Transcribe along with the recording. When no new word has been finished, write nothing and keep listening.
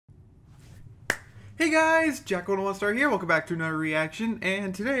Hey guys, Jack101star here, welcome back to another reaction,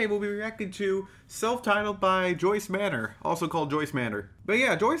 and today we'll be reacting to Self-Titled by Joyce Manor, also called Joyce Manor. But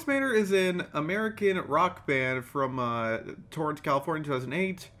yeah, Joyce Manor is an American rock band from Torrance, California,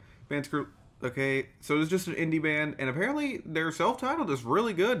 2008. Band's group, okay, so it's just an indie band, and apparently their self-titled is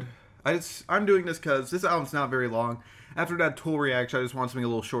really good. I'm doing this because this album's not very long. After that Tool reaction, I just want something a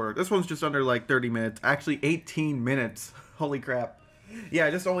little shorter. This one's just under like 30 minutes, actually 18 minutes, holy crap. Yeah,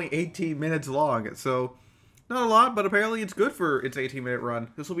 just only 18 minutes long, so not a lot, but apparently it's good for its 18-minute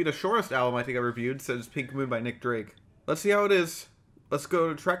run. This will be the shortest album I think I reviewed since Pink Moon by Nick Drake. Let's see how it is. Let's go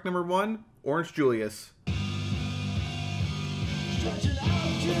to track number 1, Orange Julius.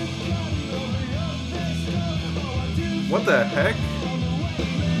 What the heck?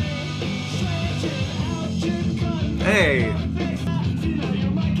 Hey!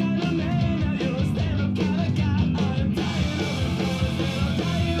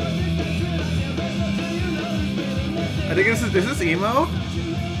 I think is this emo?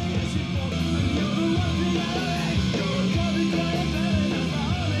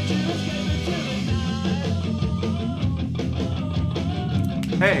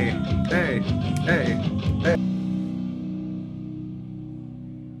 Hey, hey, hey, hey.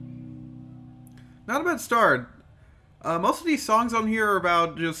 Not a bad start. Most of these songs on here are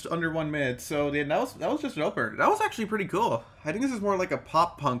about just under 1 minute, so yeah, that was just an opener. That was actually pretty cool. I think this is more like a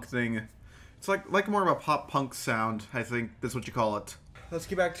pop punk thing. It's like more of a pop punk sound, I think that's what you call it. Let's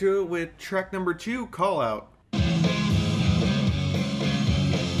get back to it with track number 2, Call Out.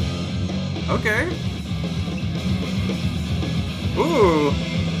 Okay. Ooh.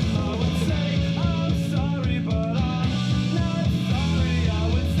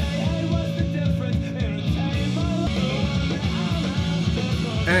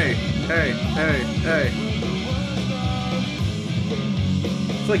 Hey, hey, hey, hey.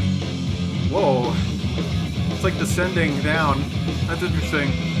 It's like, whoa. It's like descending down. That's interesting.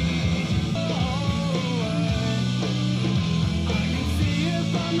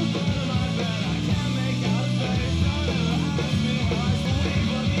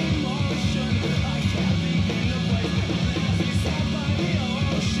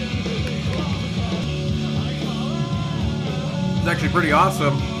 It's actually pretty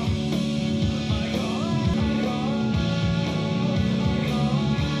awesome.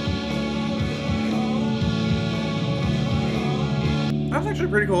 That's actually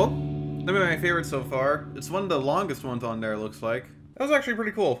pretty cool. That'd be my favorite so far. It's one of the longest ones on there, it looks like. That was actually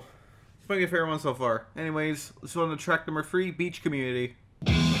pretty cool. It's my favorite one so far. Anyways, let's go on to track number 3, Beach Community.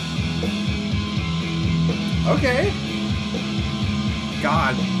 Okay.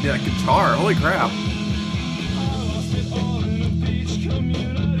 God, yeah, guitar, holy crap.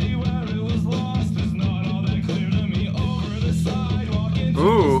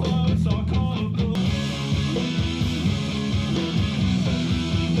 Ooh.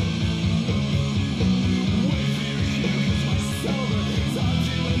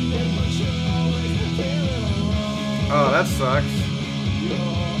 Oh, that sucks.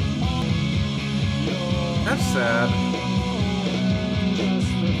 That's sad.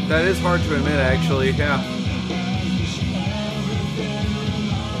 That is hard to admit, actually, yeah.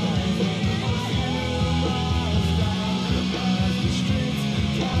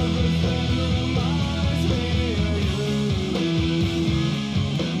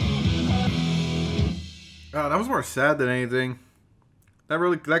 Oh, that was more sad than anything.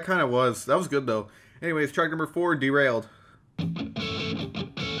 That kind of was. That was good, though. Anyways, track number 4, Derailed.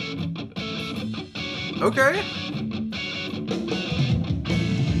 Okay.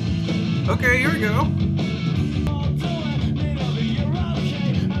 Okay, here we go.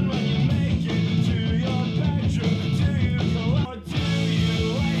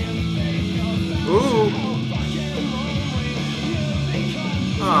 Ooh.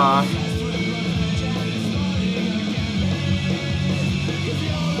 Ah.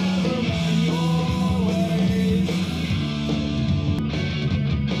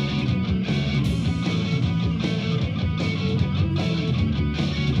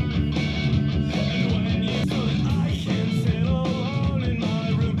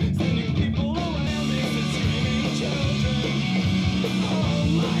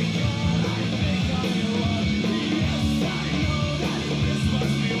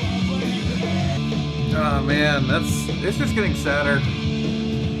 Oh man, it's just getting sadder.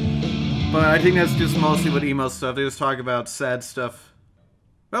 But I think that's just mostly with emo stuff. They just talk about sad stuff.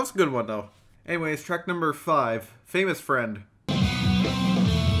 That was a good one though. Anyways, track number 5, Famous Friend.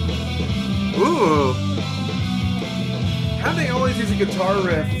 Ooh! How do they always use a guitar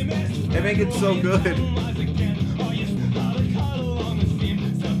riff and make it so good?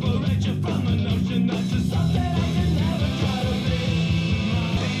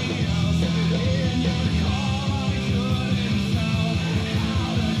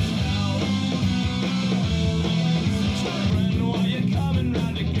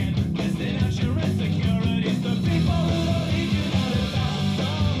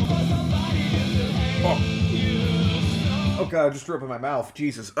 God, I just threw up in my mouth.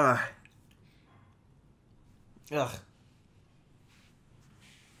 Jesus. Ugh.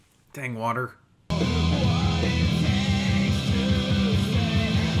 Dang water.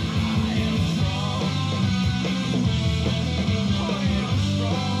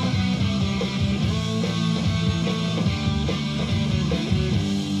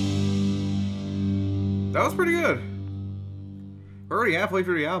 That was pretty good. We're already halfway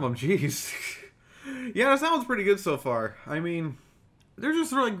through the album. Jeez. Yeah, that sounds pretty good so far. I mean, they're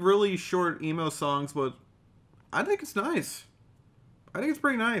just like really short emo songs, but I think it's nice. I think it's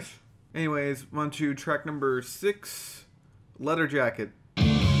pretty nice. Anyways, on to track number 6, Leather Jacket.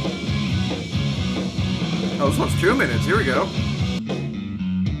 Oh, this one's 2 minutes. Here we go.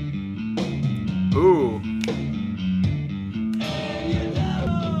 Ooh.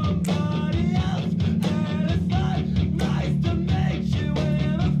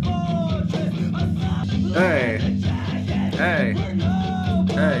 Hey. Hey.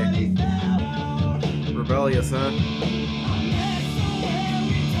 Hey. Rebellious, huh?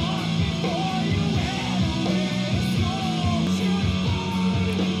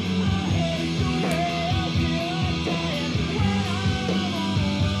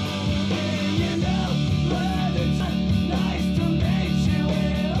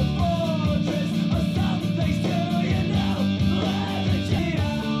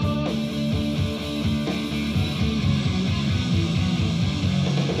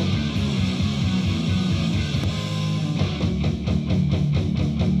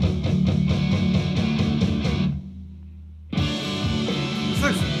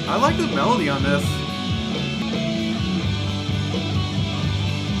 I like the melody on this.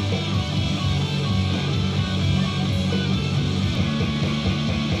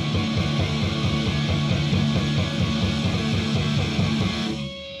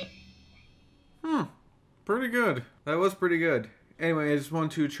 Pretty good. That was pretty good. Anyway, I just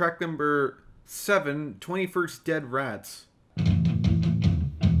want to track number 7, 21st Dead Rats.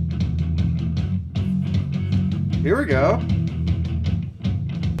 Here we go.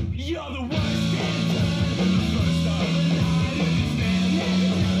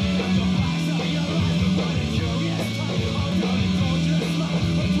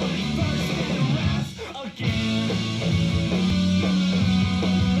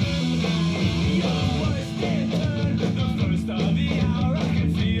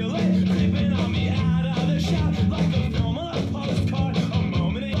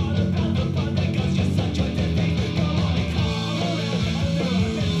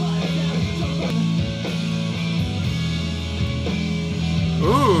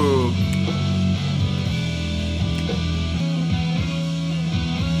 Ooh.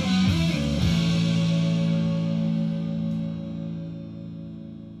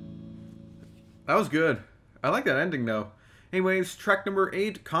 That was good. I like that ending though. Anyways, track number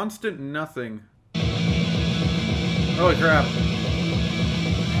 8, Constant Nothing. Holy crap.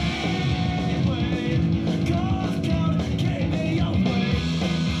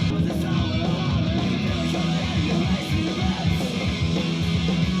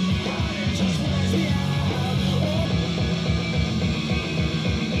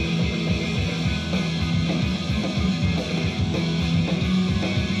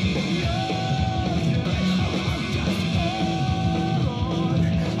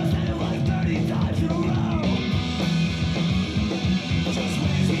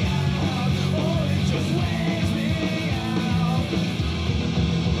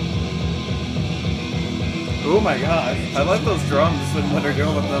 Oh my god, I like those drums and what they're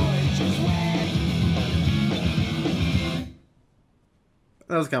doing with them.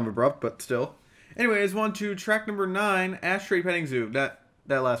 That was kind of abrupt, but still. Anyways, on to track number 9, Ashtray Petting Zoo. That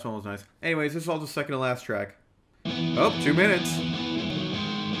last one was nice. Anyways, this is also the second to last track. Oh, 2 minutes.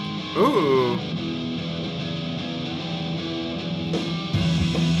 Ooh.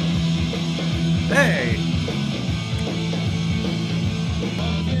 Hey.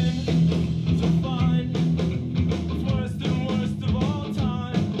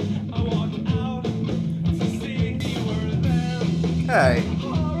 Hey.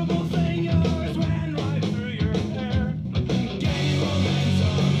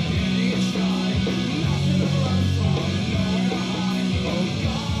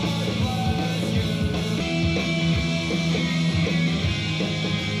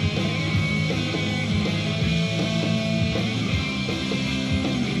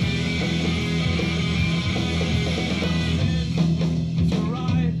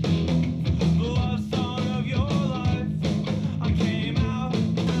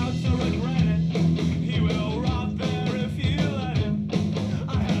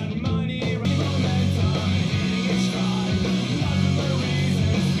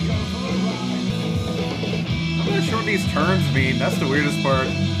 mean. That's the weirdest part.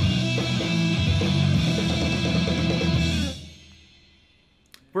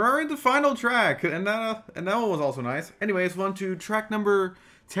 We're already the final track, and that one was also nice. Anyways, on to track number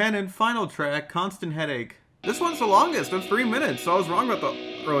 10 and final track, Constant Headache. This one's the longest, it's 3 minutes, so I was wrong about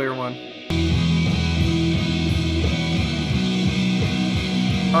the earlier one.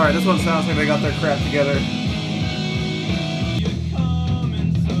 Alright, this one sounds like they got their crap together.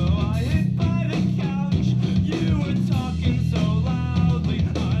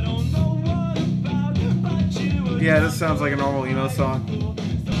 Yeah, this sounds like a normal emo song.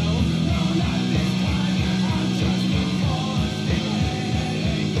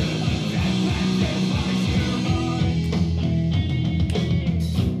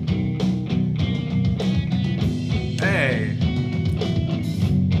 Hey.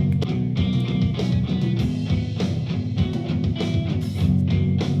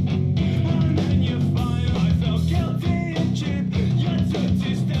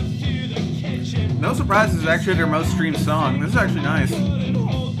 No surprise, this is actually their most streamed song. This is actually nice.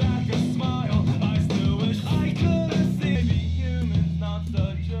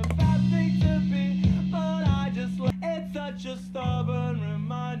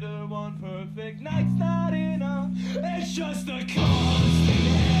 It's just a constant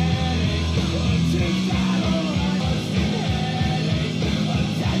headache.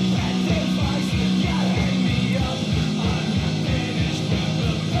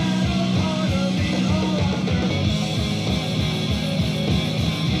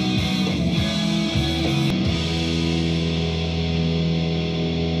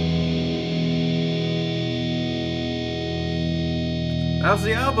 That was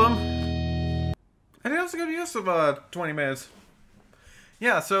the album. I think that was a good use of 20 minutes.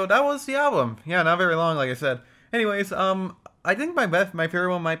 Yeah, so that was the album. Yeah, not very long, like I said. Anyways, I think my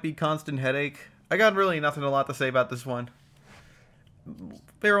favorite one might be Constant Headache. I got really a lot to say about this one.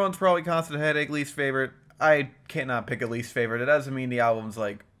 Favorite one's probably Constant Headache. Least favorite, I cannot pick a least favorite. It doesn't mean the album's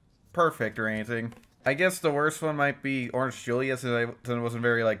like perfect or anything. I guess the worst one might be Orange Juliet, since it wasn't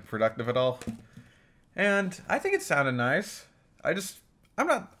very like productive at all. And I think it sounded nice. I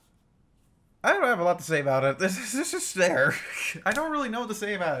don't have a lot to say about it. This is just there. I don't really know what to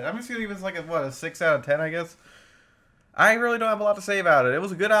say about it. I'm just gonna give this like a 6 out of 10, I guess. I really don't have a lot to say about it. It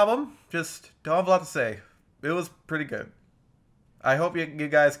was a good album. Just don't have a lot to say. It was pretty good. I hope you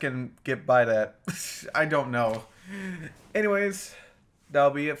guys can get by that. I don't know. Anyways, that'll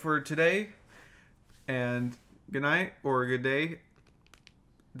be it for today. And good night or good day,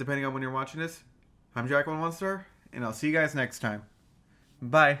 depending on when you're watching this. I'm Jack1 Star, and I'll see you guys next time.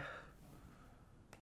 Bye.